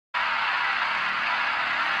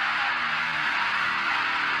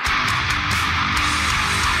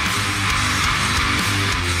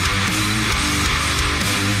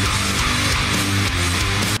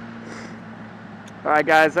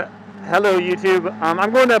Alright guys, hello YouTube.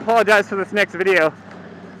 I'm going to apologize for this next video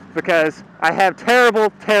because I have terrible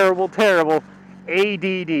ADD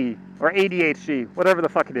or ADHD, whatever the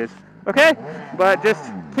fuck it is. Okay? But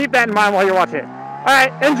just keep that in mind while you're watching it.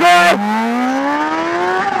 Alright, enjoy!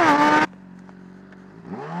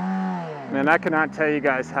 Man, I cannot tell you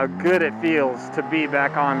guys how good it feels to be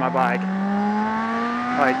back on my bike.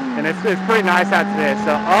 Like, and it's pretty nice out today,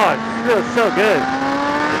 so oh, it feels so good.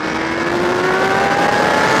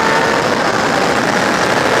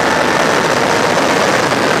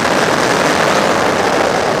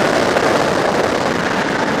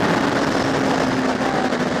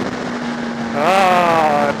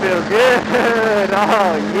 Oh, it feels good.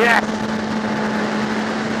 Oh, yes.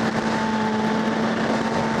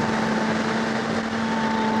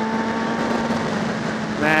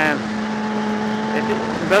 Man,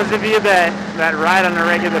 those of you that ride on a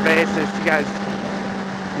regular basis, you guys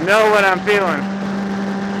know what I'm feeling.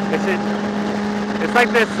 It's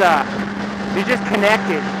like this, you just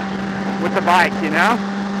connected with the bike, you know?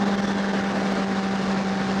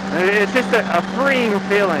 It's just a freeing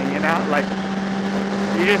feeling, you know? Like,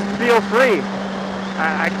 you just feel free.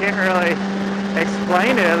 I can't really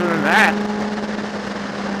explain it other than that.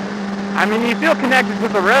 I mean, you feel connected to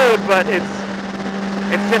the road, but it's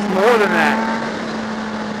just more than that.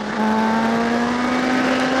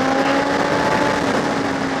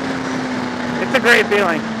 It's a great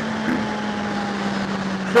feeling.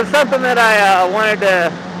 So something that I wanted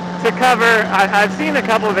to cover, I've seen a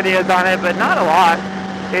couple of videos on it, but not a lot.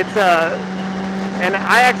 And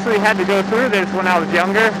I actually had to go through this when I was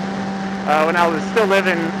younger, when I was still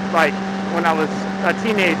living, like when I was a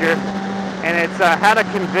teenager. And it's how to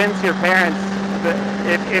convince your parents that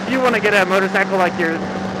if you want to get a motorcycle, like you're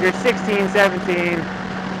 16, 17,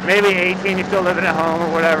 maybe 18, you're still living at home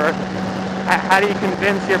or whatever. How do you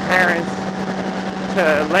convince your parents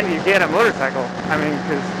to let you get a motorcycle? I mean,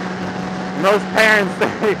 because most parents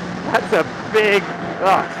say that's a big,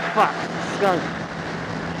 oh fuck, skunk.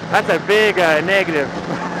 That's a big negative.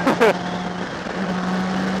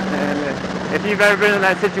 And if you've ever been in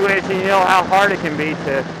that situation, you know how hard it can be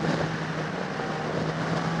to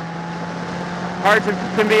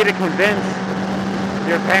convince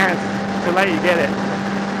your parents to let you get it.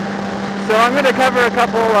 So I'm going to cover a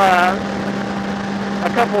couple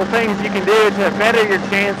things you can do to better your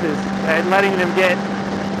chances at letting you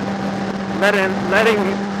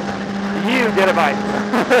get a bike.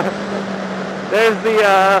 There's the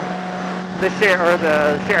sheriff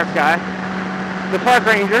guy, the park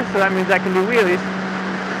ranger, so that means I can do wheelies.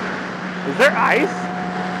 Is there ice?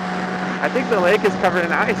 I think the lake is covered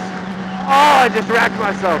in ice. Oh, I just racked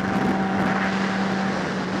myself.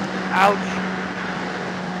 Ouch.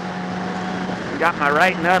 Got my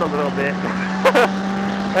right nut a little bit.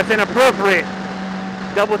 That's inappropriate.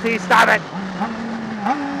 Double T, stop it.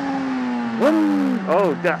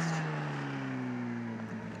 Oh, dust.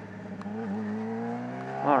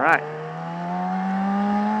 All right.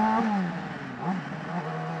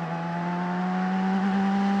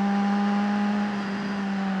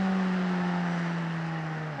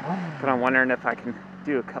 But I'm wondering if I can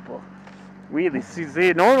do a couple wheelies.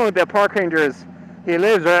 See, normally the park ranger he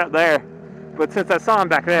lives right up there, but since I saw him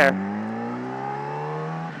back there,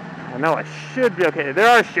 I know I should be okay. There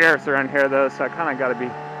are sheriffs around here though, so I kind of got to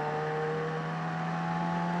be.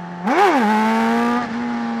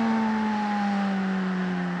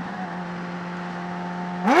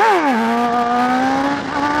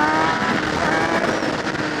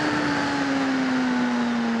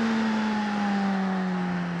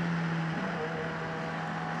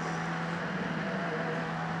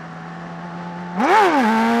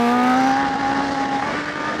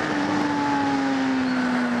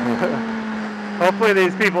 Hopefully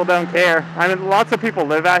these people don't care. I mean, lots of people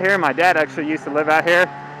live out here. My dad actually used to live out here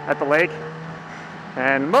at the lake.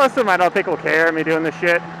 And most of them I don't think will care me doing this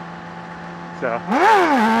shit. So.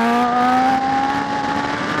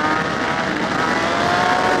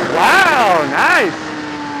 Wow, nice.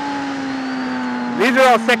 These are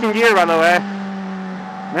all second gear, by the way.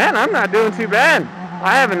 Man, I'm not doing too bad.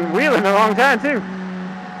 I haven't wheeled in a long time, too.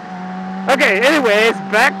 Okay, anyways,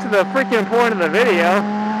 back to the freaking point of the video.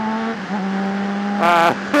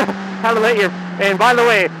 How to let your, and by the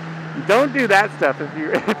way, don't do that stuff if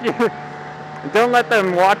you don't let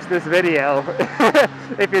them watch this video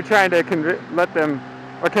if you're trying to convince them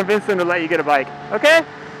to let you get a bike, okay?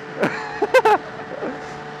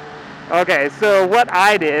 Okay, so what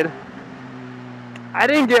I didn't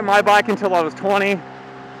get my bike until I was 20,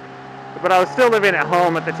 but I was still living at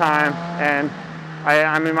home at the time, and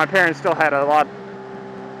I mean my parents still had a lot.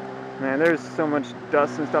 Man, there's so much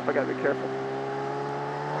dust and stuff, I gotta be careful.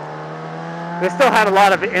 they still had a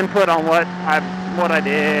lot of input on what I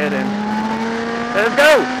did. And let's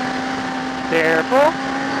go. Careful.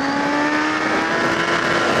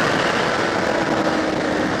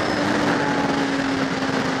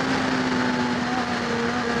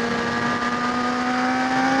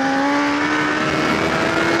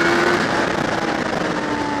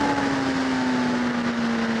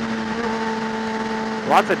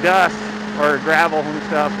 Lots of dust or gravel and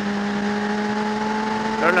stuff.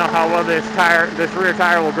 Don't know how well this rear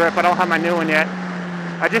tire will grip. I don't have my new one yet.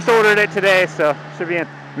 I just ordered it today, so should be in.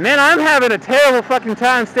 Man, I'm having a terrible fucking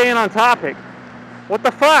time staying on topic. What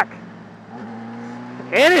the fuck?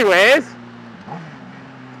 Anyways,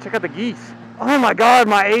 check out the geese. Oh my god,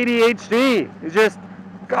 my ADHD is just,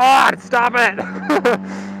 God, stop it.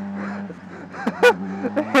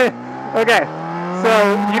 Okay,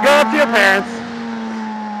 so you go up to your parents,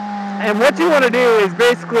 and what you want to do is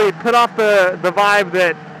basically put off the vibe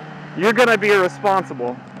that you're going to be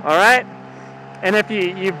irresponsible, all right? And if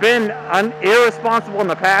you've been irresponsible in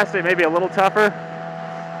the past, it may be a little tougher.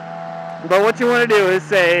 But what you want to do is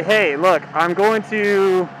say, hey, look, I'm going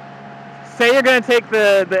to, say you're going to take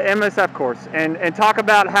the MSF course and talk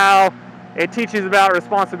about how it teaches about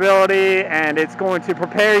responsibility and it's going to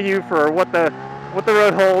prepare you for what the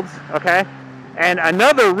road holds, okay? And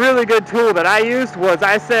another really good tool that I used was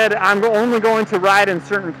I said I'm only going to ride in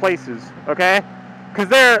certain places, okay? Because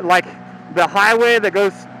they're like the highway that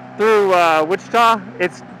goes through Wichita,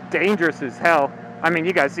 it's dangerous as hell. I mean,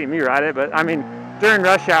 you guys see me ride it, but I mean, during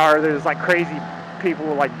rush hour, there's like crazy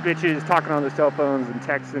people like bitches talking on their cell phones and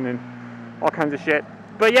texting and all kinds of shit.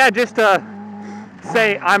 But yeah, just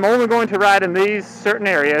say I'm only going to ride in these certain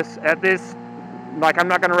areas at this, like I'm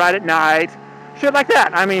not going to ride at night, shit like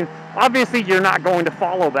that. I mean, obviously you're not going to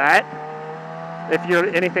follow that if you're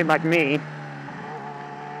anything like me.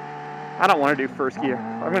 I don't want to do first gear.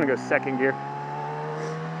 I'm going to go second gear.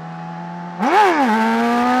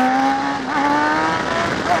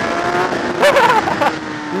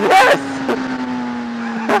 Yes!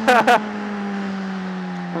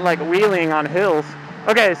 I'm like wheeling on hills.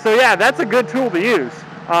 Okay, so yeah, that's a good tool to use.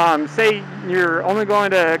 Say you're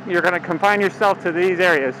going to confine yourself to these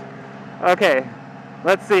areas. Okay,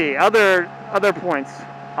 let's see, other points.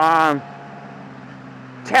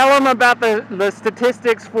 Tell them about the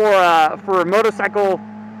statistics for motorcycle.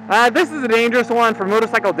 This is a dangerous one for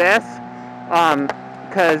motorcycle deaths,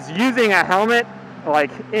 because using a helmet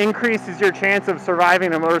like increases your chance of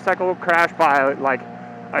surviving a motorcycle crash by like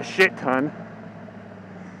a shit ton.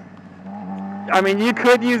 I mean, you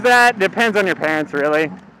could use that. Depends on your parents,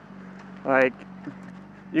 really. Like,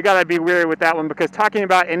 you gotta be wary with that one because talking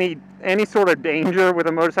about any sort of danger with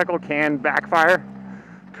a motorcycle can backfire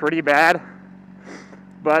pretty bad.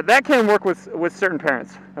 But that can work with certain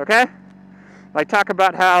parents, okay? Like, talk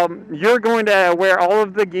about how you're going to wear all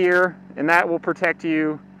of the gear and that will protect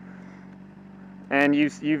you, and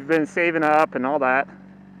you've been saving up and all that.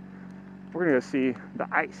 We're gonna go see the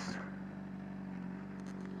ice.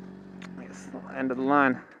 It's the end of the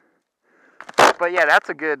line. But yeah, that's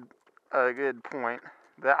a good point.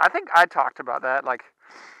 I think I talked about that. Like,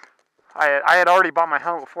 I had already bought my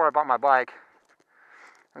helmet before I bought my bike,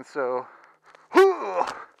 and so I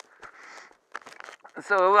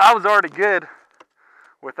was already good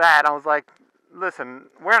with that. I was like, listen,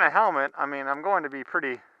 wearing a helmet, I mean, I'm going to be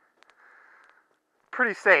pretty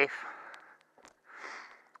safe.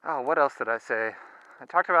 Oh, what else did I say? I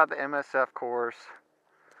talked about the MSF course.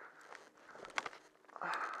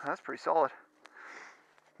 That's pretty solid.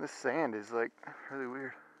 This sand is like really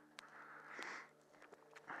weird.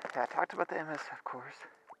 Yeah, I talked about the MSF course.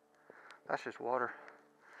 That's just water.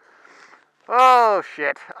 Oh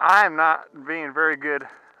shit, I'm not being very good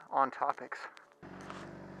on topics.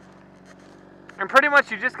 And pretty much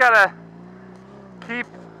you just gotta keep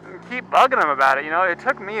bugging them about it, you know. It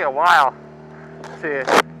took me a while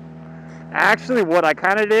to... Actually, what I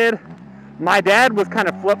kind of did, my dad was kind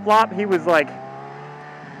of flip-flop. He was like,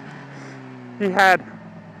 I'm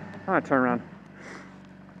gonna turn around.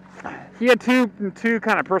 He had two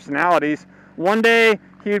kind of personalities. One day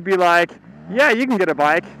he would be like, yeah, you can get a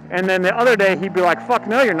bike, and then the other day he'd be like, fuck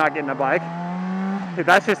no, you're not getting a bike.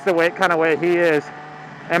 That's just the kind of way he is.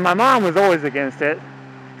 And my mom was always against it.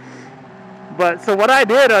 But so what I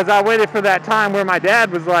did was I waited for that time where my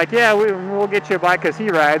dad was like, yeah, we'll get you a bike because he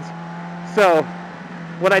rides. So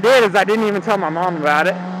what I did is I didn't even tell my mom about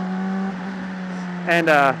it. And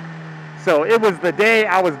so it was the day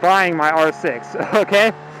I was buying my R6,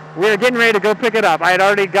 okay? We were getting ready to go pick it up. I had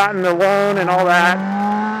already gotten the loan and all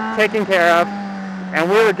that taken care of, and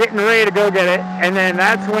we were getting ready to go get it. And then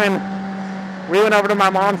that's when we went over to my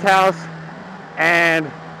mom's house,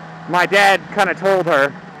 and my dad kind of told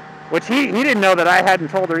her, which he didn't know that I hadn't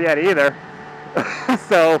told her yet either.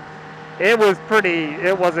 So it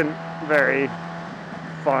wasn't very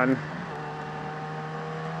fun.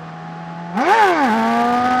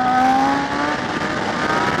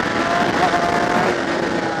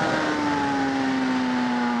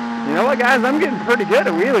 You know what, guys? I'm getting pretty good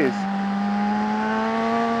at wheelies.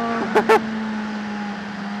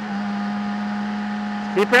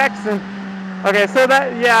 Keep practicing. Okay, so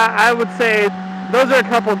yeah, I would say those are a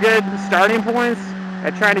couple good starting points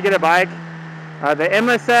at trying to get a bike. The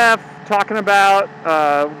MSF, talking about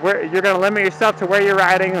where you're going to limit yourself to where you're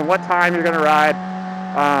riding and what time you're going to ride.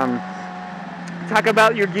 Talk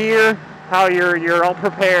about your gear, how you're all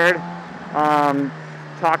prepared.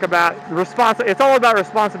 Talk about it's all about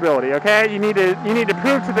responsibility, okay? You need to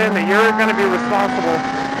prove to them that you're going to be responsible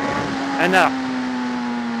enough.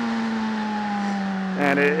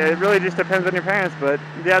 And it really just depends on your parents, but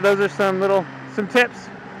yeah, those are some tips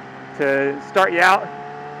to start you out.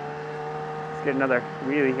 Let's get another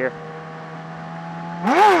wheelie here.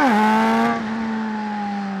 Oh,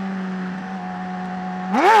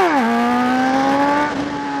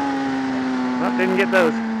 didn't get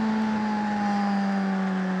those.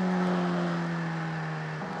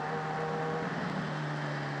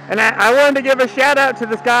 And I wanted to give a shout out to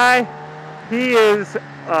this guy. He is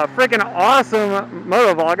a freaking awesome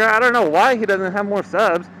moto vlogger. I don't know why he doesn't have more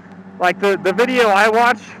subs. Like the video I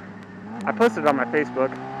watch, I posted it on my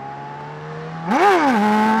Facebook.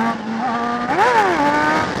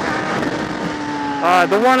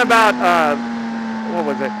 The one about what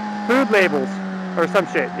was it? Food labels or some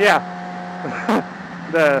shit. Yeah.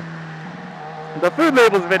 the food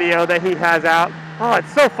labels video that he has out. Oh,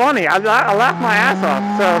 it's so funny. I laugh my ass off.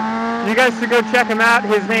 So you guys should go check him out.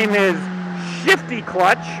 His name is Shifty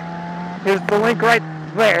Clutch. Here's the link right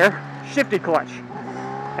there. Shifty Clutch.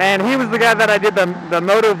 And he was the guy that I did the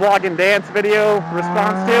moto vlog and dance video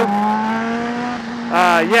response to.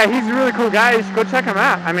 Yeah, he's a really cool guy. You should go check him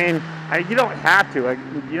out. I mean, you don't have to.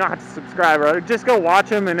 You don't have to subscribe. Or just go watch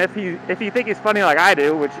him. And if you think he's funny like I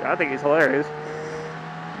do, which I think he's hilarious,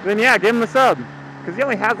 then yeah, give him a sub. Because he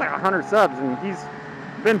only has like 100 subs, and he's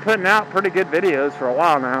been putting out pretty good videos for a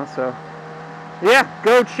while now. So yeah,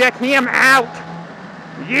 go check him out.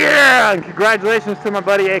 Yeah, and congratulations to my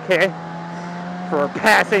buddy AK for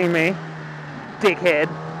passing me, dickhead.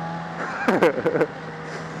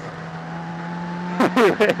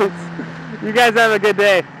 Anyways, you guys have a good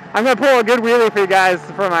day. I'm gonna pull a good wheelie for you guys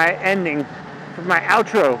for my ending, for my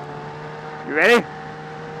outro. You ready? I'm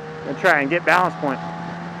gonna try and get balance point.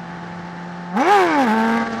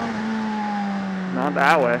 Not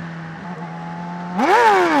that way.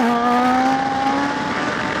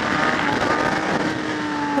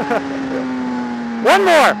 One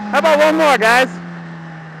more. How about one more, guys?